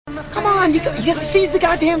Come on, you got to seize the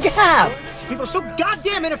goddamn gap. People are so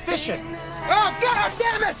goddamn inefficient. Oh, God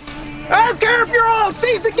damn it! I don't care if you're old,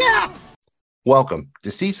 seize the gap! Welcome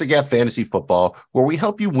to Seize the Gap Fantasy Football, where we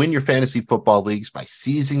help you win your fantasy football leagues by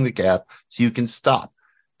seizing the gap so you can stop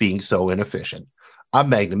being so inefficient. I'm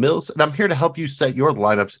Magna Mills, and I'm here to help you set your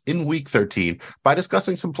lineups in Week 13 by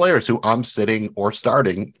discussing some players who I'm sitting or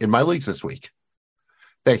starting in my leagues this week.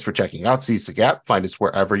 Thanks for checking out Seize the Gap. Find us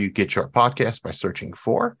wherever you get your podcast by searching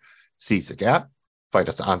for Seize the Gap. Find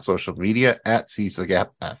us on social media at Seize the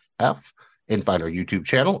Gap FF. And find our YouTube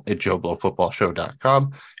channel at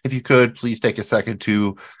JoeBlowFootballShow.com. If you could, please take a second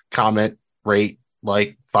to comment, rate,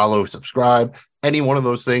 like, follow, subscribe. Any one of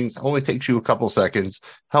those things only takes you a couple seconds,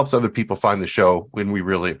 helps other people find the show, and we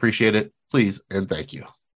really appreciate it. Please and thank you.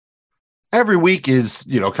 Every week is,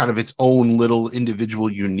 kind of its own little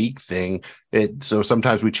individual unique thing. So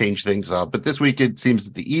sometimes we change things up. But this week it seems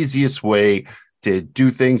that the easiest way to do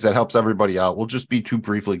things that helps everybody out will just be to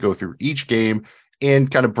briefly go through each game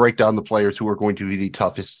and kind of break down the players who are going to be the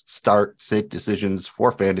toughest start-sit decisions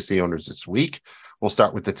for fantasy owners this week. We'll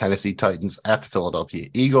start with the Tennessee Titans at the Philadelphia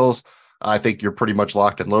Eagles. I think you're pretty much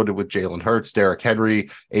locked and loaded with Jalen Hurts, Derrick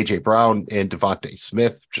Henry, A.J. Brown, and Devontae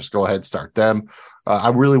Smith. Just go ahead and start them. I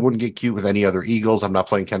really wouldn't get cute with any other Eagles. I'm not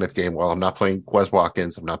playing Kenneth Gainwell. I'm not playing Quez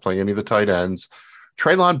Watkins. I'm not playing any of the tight ends.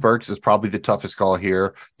 Treylon Burks is probably the toughest call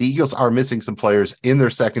here. The Eagles are missing some players in their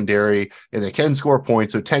secondary, and they can score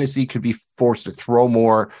points, so Tennessee could be forced to throw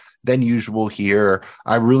more than usual here.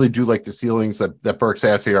 I really do like the ceilings that Burks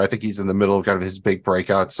has here. I think he's in the middle of kind of his big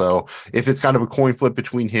breakout, so if it's kind of a coin flip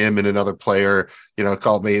between him and another player,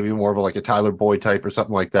 call it maybe more of like a Tyler Boyd type or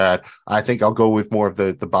something like that, I think I'll go with more of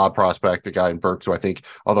the Bob prospect, the guy in Burks, who I think,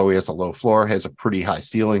 although he has a low floor, has a pretty high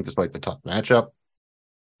ceiling despite the tough matchup.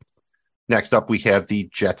 Next up, we have the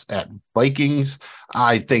Jets at Vikings.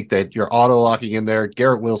 I think that you're auto-locking in there.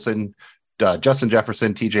 Garrett Wilson, Justin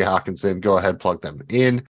Jefferson, TJ Hawkinson, go ahead, plug them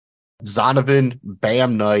in. Zonovan,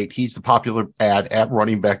 Bam Knight, he's the popular ad at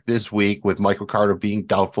running back this week with Michael Carter being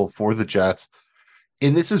doubtful for the Jets.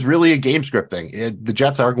 And this is really a game script thing. The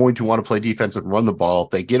Jets are going to want to play defense and run the ball. If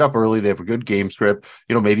they get up early, they have a good game script.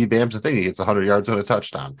 Maybe Bam's a thing. He gets 100 yards and a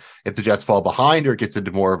touchdown. If the Jets fall behind or it gets into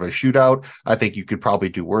more of a shootout, I think you could probably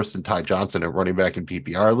do worse than Ty Johnson at running back in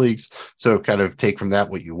PPR leagues. So kind of take from that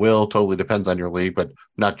what you will. Totally depends on your league, but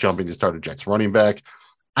not jumping to start a Jets running back.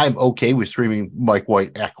 I'm okay with streaming Mike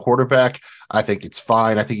White at quarterback. I think it's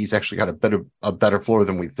fine. I think he's actually got a better floor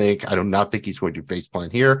than we think. I do not think he's going to face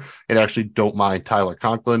plant here. And actually don't mind Tyler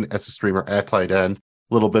Conklin as a streamer at tight end.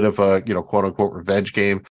 A little bit of a, quote unquote revenge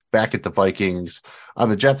game back at the Vikings. On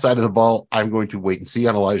the Jet side of the ball, I'm going to wait and see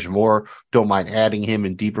on Elijah Moore. Don't mind adding him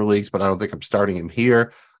in deeper leagues, but I don't think I'm starting him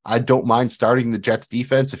here. I don't mind starting the Jets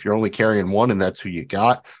defense if you're only carrying one and that's who you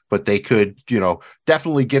got, but they could,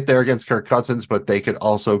 definitely get there against Kirk Cousins, but they could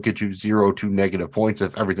also get you 0 to negative points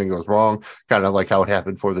if everything goes wrong, kind of like how it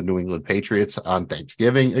happened for the New England Patriots on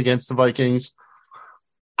Thanksgiving against the Vikings.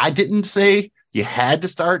 I didn't say you had to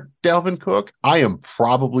start Dalvin Cook. I am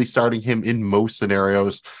probably starting him in most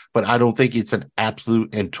scenarios, but I don't think it's an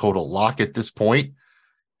absolute and total lock at this point.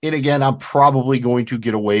 And again, I'm probably going to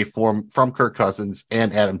get away from Kirk Cousins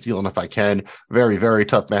and Adam Thielen if I can. Very, very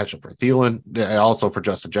tough matchup for Thielen, also for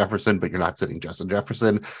Justin Jefferson, but you're not sitting Justin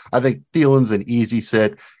Jefferson. I think Thielen's an easy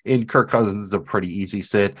sit, and Kirk Cousins is a pretty easy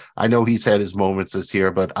sit. I know he's had his moments this year,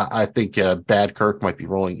 but I think bad Kirk might be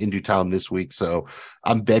rolling into town this week, so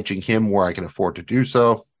I'm benching him where I can afford to do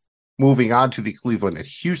so. Moving on to the Cleveland at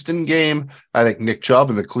Houston game, I think Nick Chubb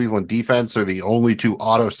and the Cleveland defense are the only two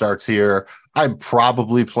auto starts here. I'm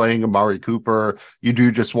probably playing Amari Cooper. You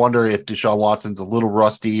do just wonder if Deshaun Watson's a little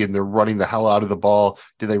rusty and they're running the hell out of the ball.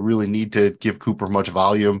 Do they really need to give Cooper much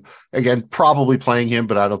volume? Again, probably playing him,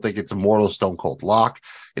 but I don't think it's a mortal stone cold lock.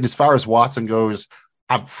 And as far as Watson goes,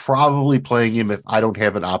 I'm probably playing him if I don't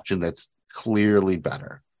have an option that's clearly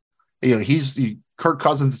better. Kirk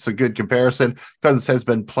Cousins is a good comparison. Cousins has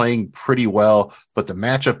been playing pretty well, but the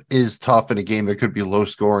matchup is tough in a game that could be low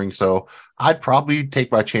scoring. So I'd probably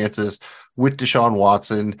take my chances with Deshaun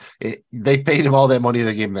Watson. They paid him all that money.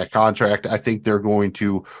 They gave him that contract. I think they're going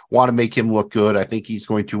to want to make him look good. I think he's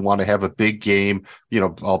going to want to have a big game,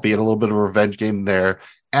 albeit a little bit of a revenge game there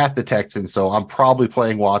at the Texans. So I'm probably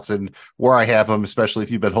playing Watson where I have him, especially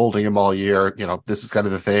if you've been holding him all year. This is kind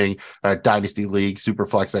of the thing, dynasty league, super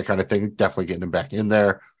flex, that kind of thing, definitely getting him back in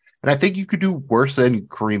there. And I think you could do worse than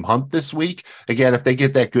Kareem Hunt this week. Again, if they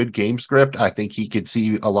get that good game script, I think he could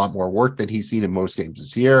see a lot more work than he's seen in most games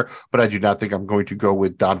this year. But I do not think I'm going to go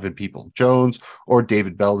with Donovan Peoples-Jones or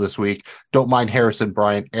David Bell this week. Don't mind Harrison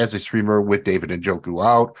Bryant as a streamer with David Njoku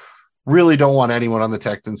out. Really don't want anyone on the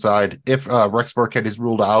Texan side. If Rex Burkhead is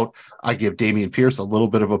ruled out, I give Dameon Pierce a little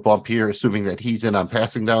bit of a bump here, assuming that he's in on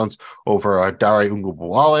passing downs over Dare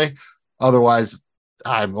Ungubuale. Otherwise,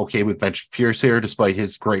 I'm okay with benching Pierce here, despite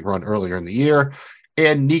his great run earlier in the year.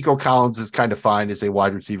 And Nico Collins is kind of fine as a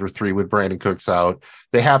wide receiver 3 with Brandon Cooks out.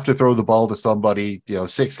 They have to throw the ball to somebody.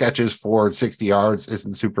 6 catches for 60 yards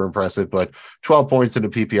isn't super impressive, but 12 points in a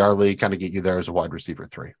PPR league kind of get you there as a wide receiver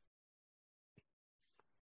 3.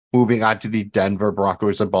 Moving on to the Denver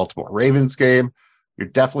Broncos and Baltimore Ravens game. You're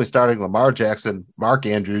definitely starting Lamar Jackson, Mark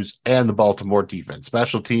Andrews, and the Baltimore defense.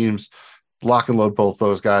 Special teams, lock and load both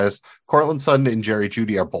those guys. Cortland Sutton and Jerry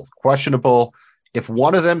Jeudy are both questionable. If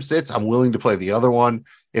one of them sits, I'm willing to play the other one.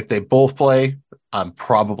 If they both play, I'm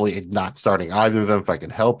probably not starting either of them if I can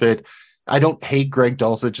help it. I don't hate Greg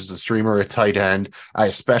Dulcich as a streamer at tight end. I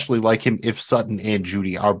especially like him if Sutton and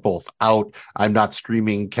Jeudy are both out. I'm not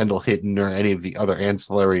streaming Kendall Hinton or any of the other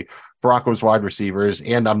ancillary Broncos wide receivers,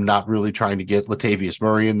 and I'm not really trying to get Latavius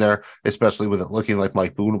Murray in there, especially with it looking like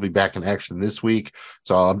Mike Boone will be back in action this week.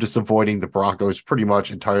 So I'm just avoiding the Broncos pretty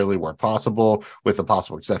much entirely where possible, with the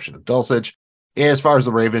possible exception of Dulcich. As far as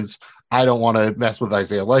the Ravens, I don't want to mess with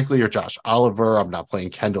Isaiah Likely or Josh Oliver. I'm not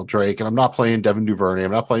playing Kendall Drake, and I'm not playing Devin Duvernay.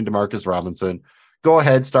 I'm not playing Demarcus Robinson. Go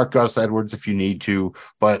ahead, start Gus Edwards if you need to.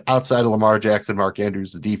 But outside of Lamar Jackson, Mark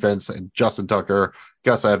Andrews, the defense, and Justin Tucker,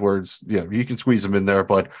 Gus Edwards, you can squeeze him in there.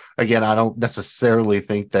 But again, I don't necessarily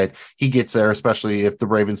think that he gets there, especially if the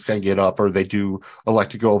Ravens can get up or they do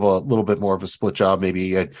elect to go of a little bit more of a split job.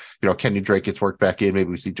 Maybe, Kenny Drake gets worked back in. Maybe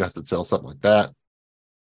we see Justin Sill, something like that.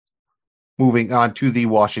 Moving on to the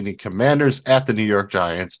Washington Commanders at the New York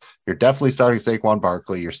Giants. You're definitely starting Saquon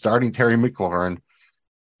Barkley. You're starting Terry McLaurin.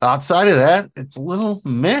 Outside of that, it's a little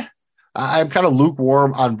meh. I'm kind of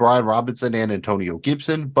lukewarm on Brian Robinson and Antonio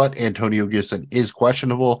Gibson, but Antonio Gibson is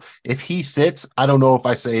questionable. If he sits, I don't know if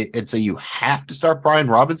I say you have to start Brian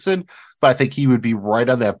Robinson, but I think he would be right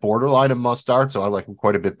on that borderline of must start. So I like him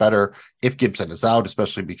quite a bit better if Gibson is out,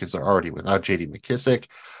 especially because they're already without JD McKissick.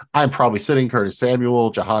 I'm probably sitting Curtis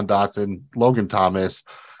Samuel, Jahan Dotson, Logan Thomas.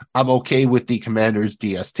 I'm okay with the Commanders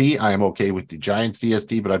DST. I am okay with the Giants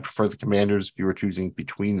DST, but I prefer the Commanders if you were choosing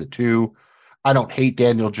between the two. I don't hate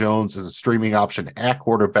Daniel Jones as a streaming option at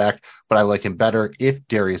quarterback, but I like him better if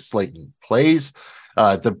Darius Slayton plays.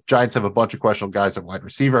 The Giants have a bunch of questionable guys at wide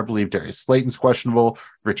receiver. I believe Darius Slayton's questionable.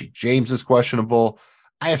 Richie James is questionable.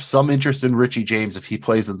 I have some interest in Richie James if he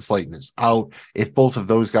plays and Slayton is out. If both of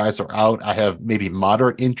those guys are out, I have maybe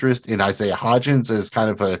moderate interest in Isaiah Hodgins as kind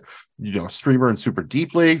of a streamer in super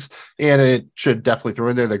deep leagues. And it should definitely throw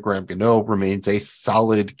in there that Graham Gano remains a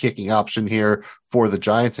solid kicking option here for the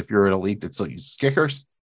Giants if you're in a league that still uses kickers.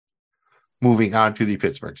 Moving on to the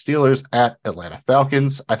Pittsburgh Steelers at Atlanta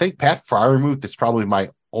Falcons. I think Pat Freiermuth is probably my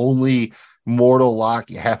only mortal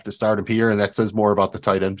lock. You have to start him here, and that says more about the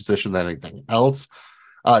tight end position than anything else.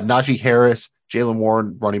 Najee Harris, Jaylen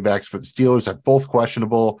Warren, running backs for the Steelers are both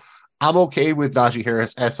questionable. I'm okay with Najee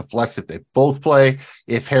Harris as a flex if they both play.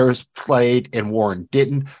 If Harris played and Warren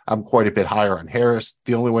didn't, I'm quite a bit higher on Harris.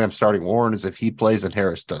 The only way I'm starting Warren is if he plays and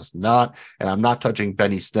Harris does not. And I'm not touching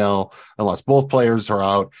Benny Snell unless both players are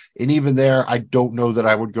out. And even there, I don't know that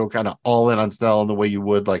I would go kind of all in on Snell in the way you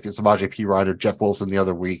would like Samaje Perine or Jeff Wilson the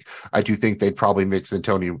other week. I do think they'd probably mix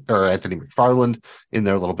Anthony McFarland in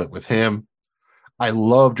there a little bit with him. I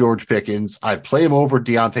love George Pickens. I'd play him over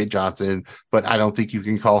Deontay Johnson, but I don't think you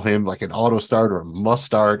can call him like an auto start or a must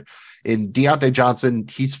start. In Deontay Johnson,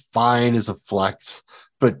 he's fine as a flex,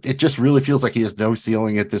 but it just really feels like he has no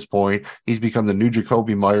ceiling at this point. He's become the new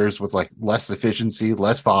Jacoby Myers with like less efficiency,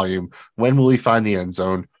 less volume. When will he find the end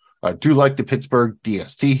zone? I do like the Pittsburgh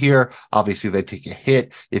DST here. Obviously, they take a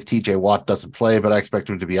hit if TJ Watt doesn't play, but I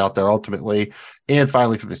expect him to be out there ultimately. And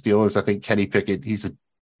finally, for the Steelers, I think Kenny Pickett, he's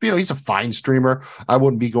a fine streamer. I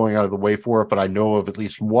wouldn't be going out of the way for it, but I know of at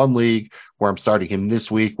least one league where I'm starting him this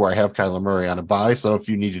week where I have Kyler Murray on a bye. So if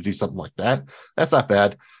you need to do something like that, that's not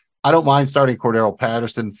bad. I don't mind starting Cordero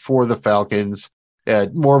Patterson for the Falcons.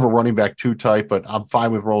 More of a running back 2 type, but I'm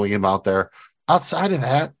fine with rolling him out there. Outside of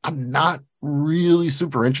that, I'm not really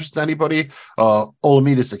super interested in anybody.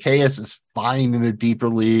 Olamide Zaccheaus is fine in a deeper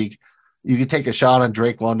league. You can take a shot on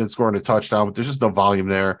Drake London scoring a touchdown, but there's just no volume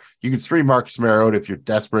there. You can stream Marcus Mariota if you're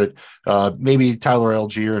desperate. Maybe Tyler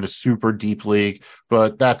Algier in a super deep league,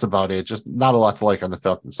 but that's about it. Just not a lot to like on the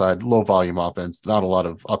Falcons side. Low volume offense, not a lot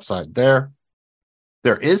of upside there.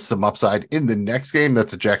 There is some upside in the next game.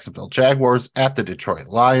 That's the Jacksonville Jaguars at the Detroit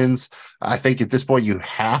Lions. I think at this point you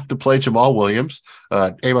have to play Jamal Williams,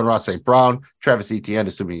 Amon-Ra St. Brown, Travis Etienne,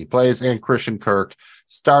 assuming he plays, and Christian Kirk.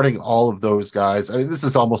 Starting all of those guys. I mean, this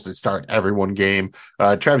is almost a start everyone game.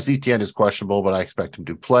 Travis Etienne is questionable, but I expect him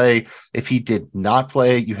to play. If he did not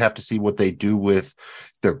play, you have to see what they do with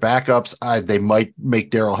their backups. They might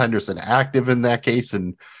make Darrell Henderson active in that case,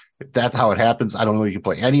 and if that's how it happens, I don't know you can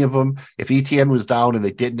play any of them. If Etienne was down and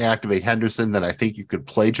they didn't activate Henderson, then I think you could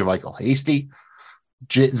play JaMycal Hasty.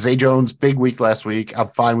 Zay Jones, big week last week. I'm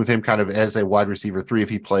fine with him kind of as a wide receiver 3 if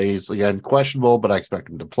he plays. Again, questionable, but I expect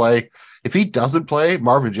him to play. If he doesn't play,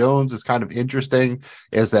 Marvin Jones is kind of interesting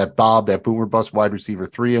as that boomer bust wide receiver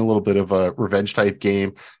 3, a little bit of a revenge type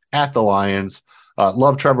game at the Lions.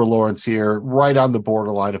 Love Trevor Lawrence here, right on the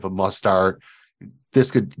borderline of a must start. This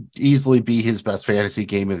could easily be his best fantasy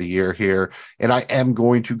game of the year here. And I am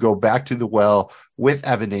going to go back to the well with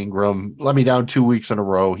Evan Ingram. Let me down 2 weeks in a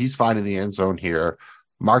row. He's fine in the end zone here.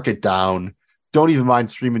 Mark it down. Don't even mind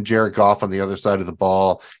streaming Jared Goff on the other side of the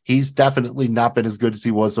ball. He's definitely not been as good as he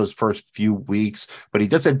was those first few weeks, but he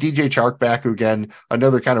does have DJ Chark back, who, again,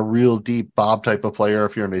 another kind of real deep Bob type of player.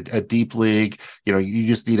 If you're in a deep league, you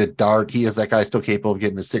just need a dart. He is that guy still capable of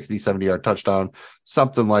getting a 60, 70-yard touchdown,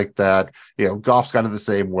 something like that. Goff's kind of the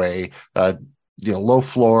same way. Low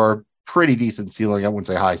floor, pretty decent ceiling. I wouldn't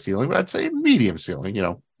say high ceiling, but I'd say medium ceiling.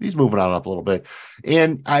 He's moving on up a little bit.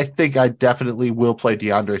 And I think I definitely will play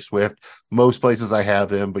DeAndre Swift. Most places I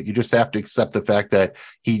have him, but you just have to accept the fact that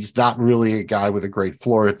he's not really a guy with a great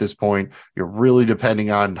floor at this point. You're really depending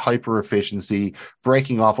on hyper efficiency,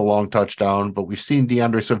 breaking off a long touchdown. But we've seen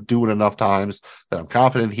DeAndre Swift do it enough times that I'm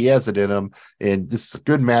confident he has it in him. And this is a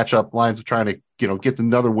good matchup. Lions are trying to, get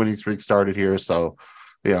another winning streak started here. So,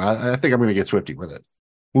 I think I'm going to get Swifty with it.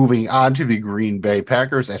 Moving on to the Green Bay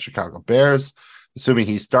Packers at Chicago Bears. Assuming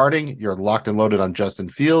he's starting, you're locked and loaded on Justin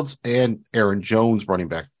Fields and Aaron Jones, running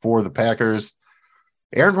back for the Packers.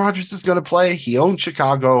 Aaron Rodgers is going to play. He owns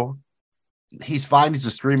Chicago. He's fine. He's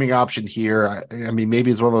a streaming option here. I mean,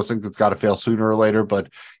 maybe it's one of those things that's got to fail sooner or later, but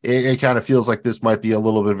it kind of feels like this might be a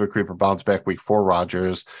little bit of a creeper bounce back week for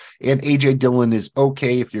Rodgers. And A.J. Dillon is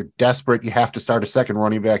okay. If you're desperate, you have to start a second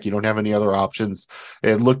running back. You don't have any other options.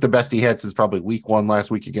 It looked the best he had since probably week 1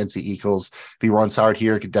 last week against the Eagles. If he runs hard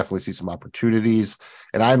here, could definitely see some opportunities.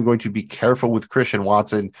 And I'm going to be careful with Christian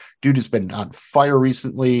Watson. Dude has been on fire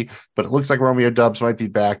recently, but it looks like Romeo Doubs might be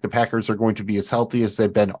back. The Packers are going to be as healthy as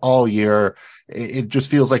they've been all year. It just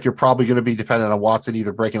feels like you're probably going to be dependent on Watson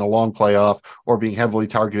either breaking a long playoff or being heavily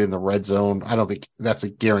targeted in the red zone. I don't think that's a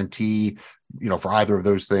guarantee, for either of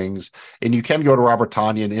those things. And you can go to Robert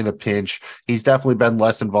Tonyan in a pinch. He's definitely been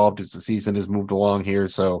less involved as the season has moved along here.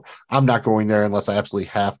 So I'm not going there unless I absolutely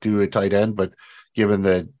have to at tight end. But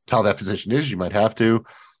given how that position is, you might have to.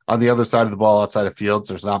 On the other side of the ball, outside of Fields,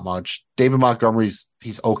 there's not much. David Montgomery's,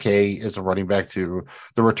 he's okay as a running back too.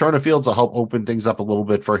 The return of Fields will help open things up a little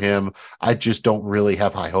bit for him. I just don't really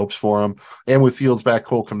have high hopes for him. And with Fields back,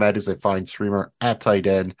 Cole Kmet is a fine streamer at tight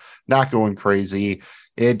end, not going crazy.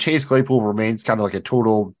 And Chase Claypool remains kind of like a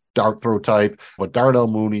total dart throw type, but Darnell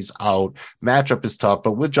Mooney's out. Matchup is tough,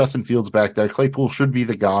 but with Justin Fields back there, Claypool should be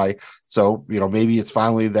the guy. So, maybe it's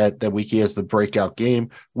finally that week he has the breakout game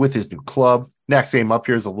with his new club. Next game up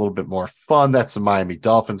here is a little bit more fun. That's the Miami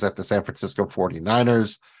Dolphins at the San Francisco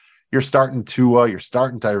 49ers. You're starting Tua, you're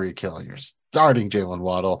starting Tyreek Hill, you're starting Jalen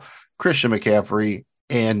Waddle, Christian McCaffrey,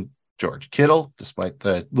 and George Kittle, despite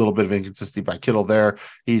the little bit of inconsistency by Kittle there.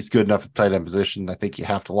 He's good enough at tight end position. I think you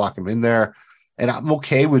have to lock him in there. And I'm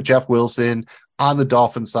okay with Jeff Wilson on the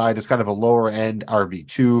Dolphins side. It's kind of a lower end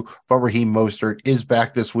RB2, but Raheem Mostert is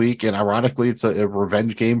back this week. And ironically, it's a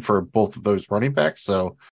revenge game for both of those running backs.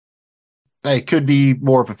 So it could be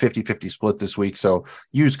more of a 50-50 split this week. So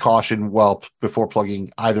use caution before plugging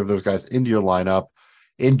either of those guys into your lineup.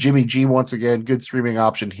 And Jimmy G, once again, good streaming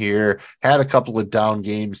option here. Had a couple of down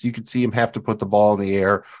games. You could see him have to put the ball in the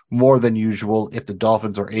air more than usual if the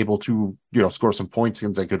Dolphins are able to, score some points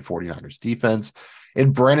against that good 49ers defense.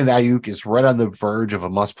 And Brandon Ayuk is right on the verge of a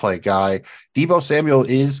must-play guy. Deebo Samuel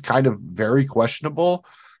is kind of very questionable.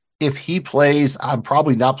 If he plays, I'm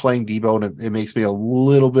probably not playing Deebo, and it makes me a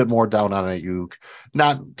little bit more down on Ayuk.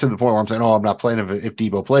 Not to the point where I'm saying, I'm not playing if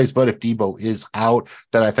Deebo plays, but if Deebo is out,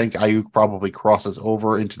 then I think Ayuk probably crosses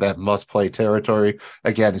over into that must-play territory.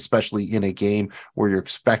 Again, especially in a game where you're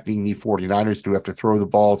expecting the 49ers to have to throw the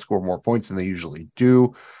ball and score more points than they usually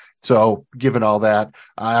do. So given all that,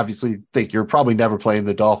 I obviously think you're probably never playing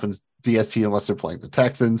the Dolphins DST unless they're playing the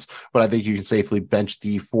Texans, but I think you can safely bench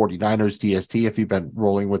the 49ers DST if you've been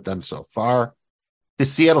rolling with them so far. The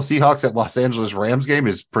Seattle Seahawks at Los Angeles Rams game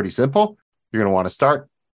is pretty simple. you're going to want to start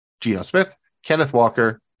Geno Smith, Kenneth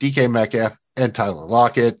Walker, DK Metcalf, and Tyler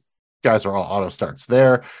Lockett. Guys are all auto starts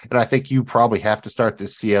there. And I think you probably have to start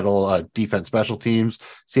this Seattle defense special teams.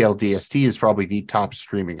 Seattle DST is probably the top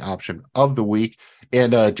streaming option of the week.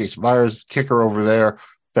 And Jason Myers, kicker over there,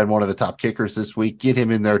 been one of the top kickers this week. Get him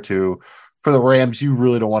in there too. For the Rams, you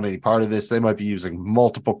really don't want any part of this. They might be using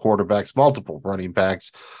multiple quarterbacks, multiple running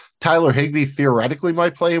backs. Tyler Higbee theoretically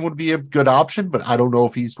might play and would be a good option, but I don't know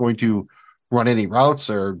if he's going to run any routes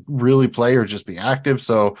or really play or just be active.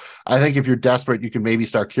 So I think if you're desperate, you can maybe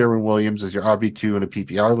start Kyren Williams as your RB2 in a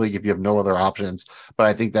PPR league if you have no other options. But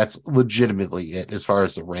I think that's legitimately it as far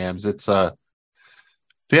as the Rams. It's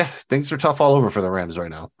things are tough all over for the Rams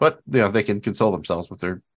right now. But they can console themselves with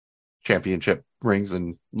their championship rings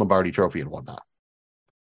and Lombardi Trophy and whatnot.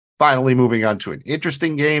 Finally, moving on to an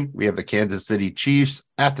interesting game, we have the Kansas City Chiefs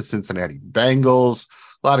at the Cincinnati Bengals.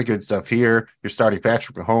 A lot of good stuff here. You're starting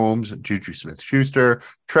Patrick Mahomes, Juju Smith-Schuster,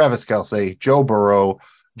 Travis Kelce, Joe Burrow,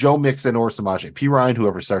 Joe Mixon, or Samaje Perine,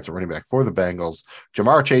 whoever starts at running back for the Bengals,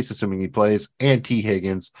 Jamar Chase, assuming he plays, and T.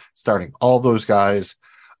 Higgins, starting all those guys.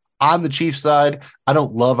 On the Chiefs side, I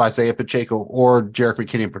don't love Isaiah Pacheco or Jerick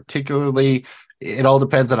McKinnon particularly. It all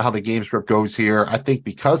depends on how the game script goes here. I think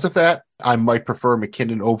because of that, I might prefer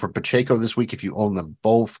McKinnon over Pacheco this week if you own them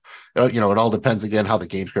both. It all depends, again, how the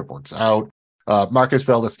game script works out. Marcus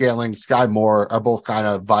Valdes-Scantling, Sky Moore are both kind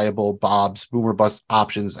of viable Bob's boomer bust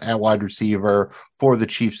options at wide receiver for the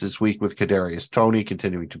Chiefs this week with Kadarius Toney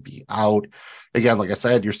continuing to be out. Again, like I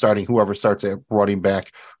said, you're starting whoever starts at running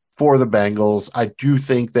back for the Bengals. I do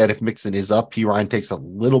think that if Mixon is up, Perine takes a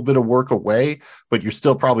little bit of work away, but you're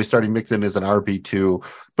still probably starting Mixon as an RB2,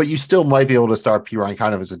 but you still might be able to start Perine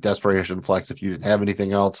kind of as a desperation flex if you didn't have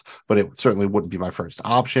anything else, but it certainly wouldn't be my first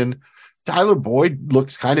option. Tyler Boyd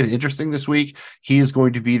looks kind of interesting this week. He is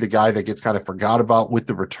going to be the guy that gets kind of forgot about with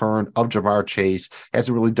the return of Jamar Chase.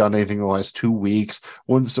 Hasn't really done anything in the last 2 weeks.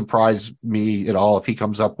 Wouldn't surprise me at all if he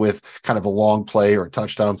comes up with kind of a long play or a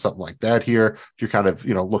touchdown, something like that here. If you're kind of,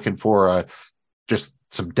 looking for just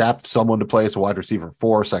some depth, someone to play as a wide receiver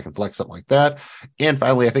 4, second flex, something like that. And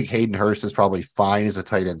finally, I think Hayden Hurst is probably fine as a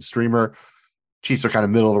tight end streamer. Chiefs are kind of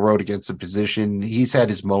middle of the road against the position. He's had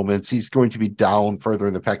his moments. He's going to be down further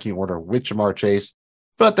in the pecking order with Jamar Chase.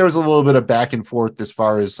 But there was a little bit of back and forth as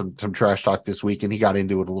far as some trash talk this week, and he got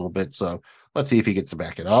into it a little bit. So let's see if he gets to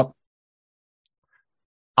back it up.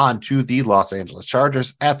 On to the Los Angeles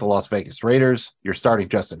Chargers at the Las Vegas Raiders. You're starting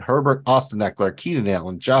Justin Herbert, Austin Eckler, Keenan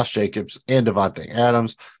Allen, Josh Jacobs, and Devontae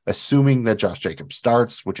Adams, assuming that Josh Jacobs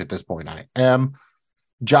starts, which at this point I am.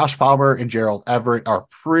 Josh Palmer and Gerald Everett are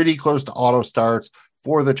pretty close to auto starts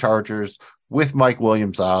for the Chargers with Mike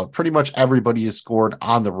Williams out. Pretty much everybody has scored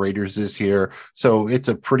on the Raiders this year. So it's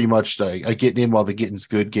a pretty much a getting in while the getting's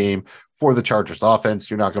good game for the Chargers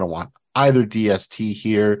offense. You're not going to want either DST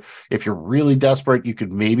here. If you're really desperate, you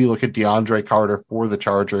could maybe look at DeAndre Carter for the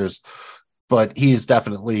Chargers. But he is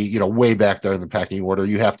definitely, way back there in the pecking order.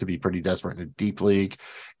 You have to be pretty desperate in a deep league.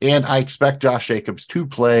 And I expect Josh Jacobs to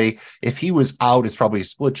play. If he was out, it's probably a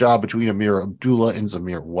split job between Amir Abdullah and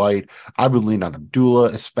Zamir White. I would lean on Abdullah,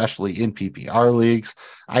 especially in PPR leagues.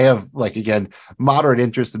 I have, moderate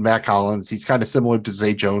interest in Matt Collins. He's kind of similar to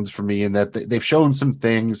Zay Jones for me in that they've shown some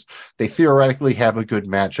things. They theoretically have a good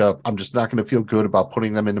matchup. I'm just not going to feel good about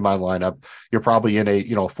putting them into my lineup. You're probably in a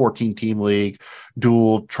 14-team league,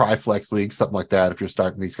 dual, triflex league, something like that if you're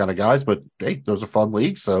starting these kind of guys. But, hey, those are fun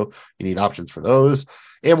leagues, so you need options for those.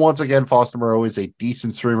 And once again, Foster Moreau is a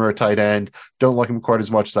decent streamer at tight end. Don't like him quite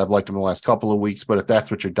as much as I've liked him the last couple of weeks, but if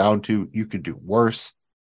that's what you're down to, you could do worse.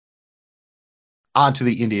 On to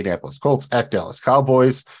the Indianapolis Colts at Dallas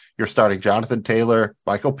Cowboys. You're starting Jonathan Taylor,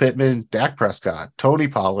 Michael Pittman, Dak Prescott, Tony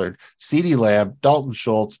Pollard, CeeDee Lamb, Dalton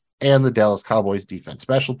Schultz, and the Dallas Cowboys defense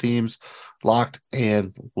special teams locked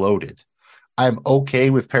and loaded. I'm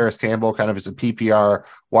okay with Paris Campbell kind of as a PPR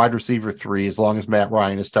wide receiver 3 as long as Matt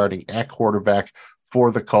Ryan is starting at quarterback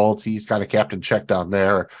for the Colts. He's kind of captain check down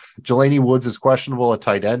there. Jelani Woods is questionable at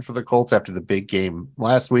tight end for the Colts after the big game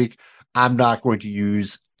last week. I'm not going to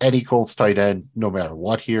use any Colts tight end no matter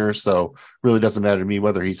what here, so really doesn't matter to me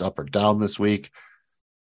whether he's up or down this week.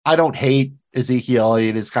 I don't hate Ezekiel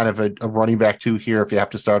Elliott as kind of a running back 2 here if you have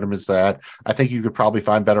to start him as that. I think you could probably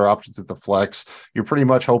find better options at the flex. You're pretty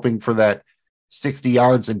much hoping for that 60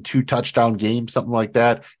 yards and 2 touchdown game, something like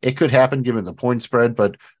that. It could happen given the point spread,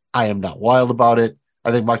 but I am not wild about it.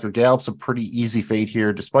 I think Michael Gallup's a pretty easy fade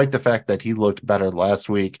here, despite the fact that he looked better last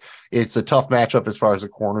week. It's a tough matchup as far as the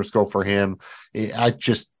corners go for him. I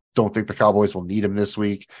just don't think the Cowboys will need him this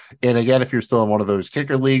week. And again, if you're still in one of those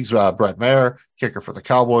kicker leagues, Brett Maher, kicker for the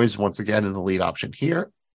Cowboys, once again in the lead option here.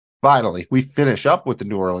 Finally, we finish up with the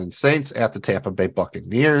New Orleans Saints at the Tampa Bay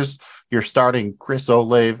Buccaneers. You're starting Chris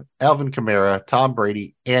Olave, Alvin Kamara, Tom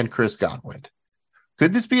Brady, and Chris Godwin.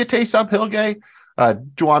 Could this be a Taysom Hill game?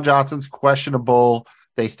 Juwan Johnson's questionable.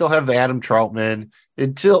 They still have Adam Troutman.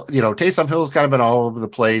 Until, Taysom Hill's kind of been all over the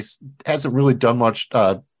place. Hasn't really done much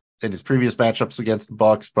in his previous matchups against the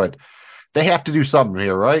Bucs, but they have to do something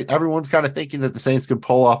here, right? Everyone's kind of thinking that the Saints could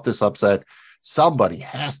pull off this upset. Somebody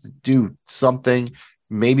has to do something.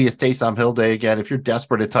 Maybe it's Taysom Hill day again. If you're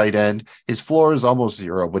desperate at tight end, his floor is almost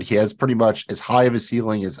zero, but he has pretty much as high of a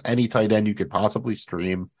ceiling as any tight end you could possibly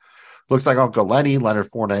stream. Looks like Uncle Lenny,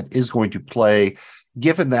 Leonard Fournette, is going to play.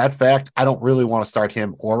 Given that fact, I don't really want to start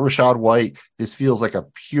him or Rachaad White. This feels like a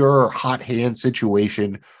pure hot hand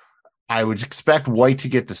situation. I would expect White to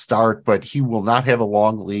get the start, but he will not have a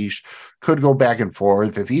long leash. Could go back and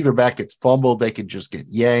forth. If either back gets fumbled, they could just get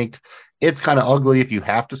yanked. It's kind of ugly if you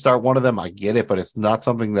have to start one of them. I get it, but it's not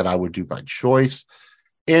something that I would do by choice.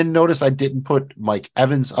 And notice I didn't put Mike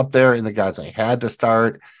Evans up there in the guys I had to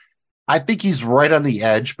start. I think he's right on the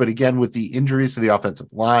edge, but again, with the injuries to the offensive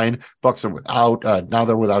line, Bucs are without, now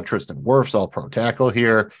they're without Tristan Wirfs, all pro tackle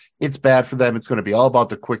here. It's bad for them. It's going to be all about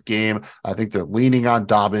the quick game. I think they're leaning on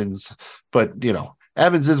Dobbins, but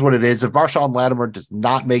Evans is what it is. If Marshawn Lattimore does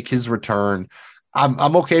not make his return,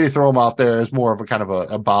 I'm okay to throw him out there as more of a kind of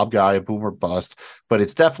a Bob guy, a boomer bust, but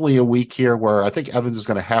it's definitely a week here where I think Evans is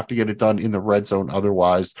going to have to get it done in the red zone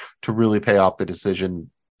otherwise to really pay off the decision,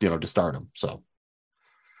 to start him. So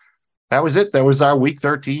that was it. That was our week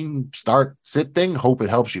 13 start sit thing. Hope it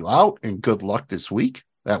helps you out and good luck this week.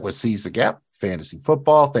 That was Seize the Gap Fantasy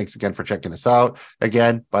Football. Thanks again for checking us out.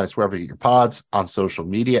 Again, find us wherever you get your pods, on social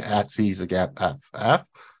media at Seize the Gap FF.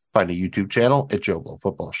 Find a YouTube channel at Joe Blow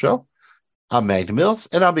Football Show. I'm Magna Mills,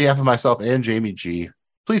 and on behalf of myself and Jamie G,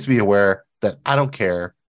 please be aware that I don't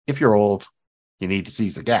care if you're old, you need to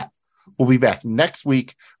seize the gap. We'll be back next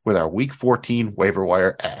week with our Week 14 waiver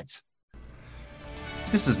wire ads.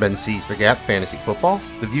 This has been Seize the Gap Fantasy Football.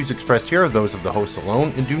 The views expressed here are those of the hosts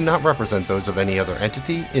alone and do not represent those of any other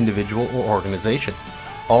entity, individual, or organization.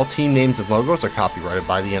 All team names and logos are copyrighted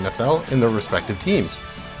by the NFL and their respective teams.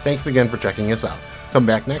 Thanks again for checking us out. Come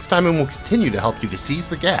back next time and we'll continue to help you to seize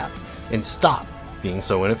the gap and stop being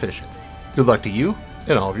so inefficient. Good luck to you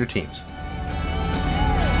and all of your teams.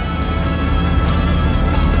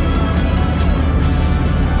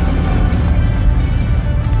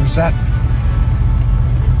 Who's that?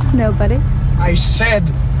 Nobody. I said,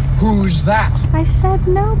 who's that? I said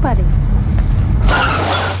nobody.